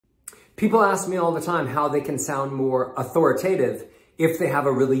People ask me all the time how they can sound more authoritative if they have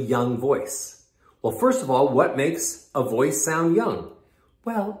a really young voice. Well, first of all, what makes a voice sound young?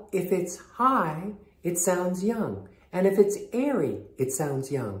 Well, if it's high, it sounds young. And if it's airy, it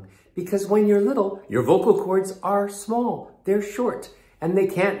sounds young. Because when you're little, your vocal cords are small, they're short, and they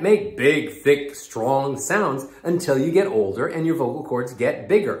can't make big, thick, strong sounds until you get older and your vocal cords get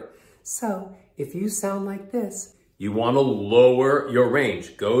bigger. So if you sound like this, you want to lower your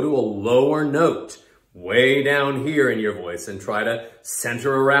range. Go to a lower note way down here in your voice and try to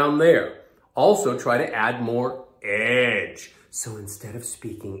center around there. Also try to add more edge. So instead of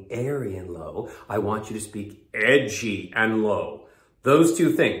speaking airy and low, I want you to speak edgy and low. Those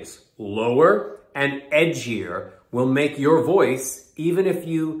two things, lower and edgier, will make your voice, even if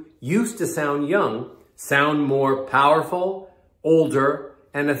you used to sound young, sound more powerful, older,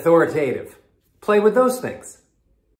 and authoritative. Play with those things.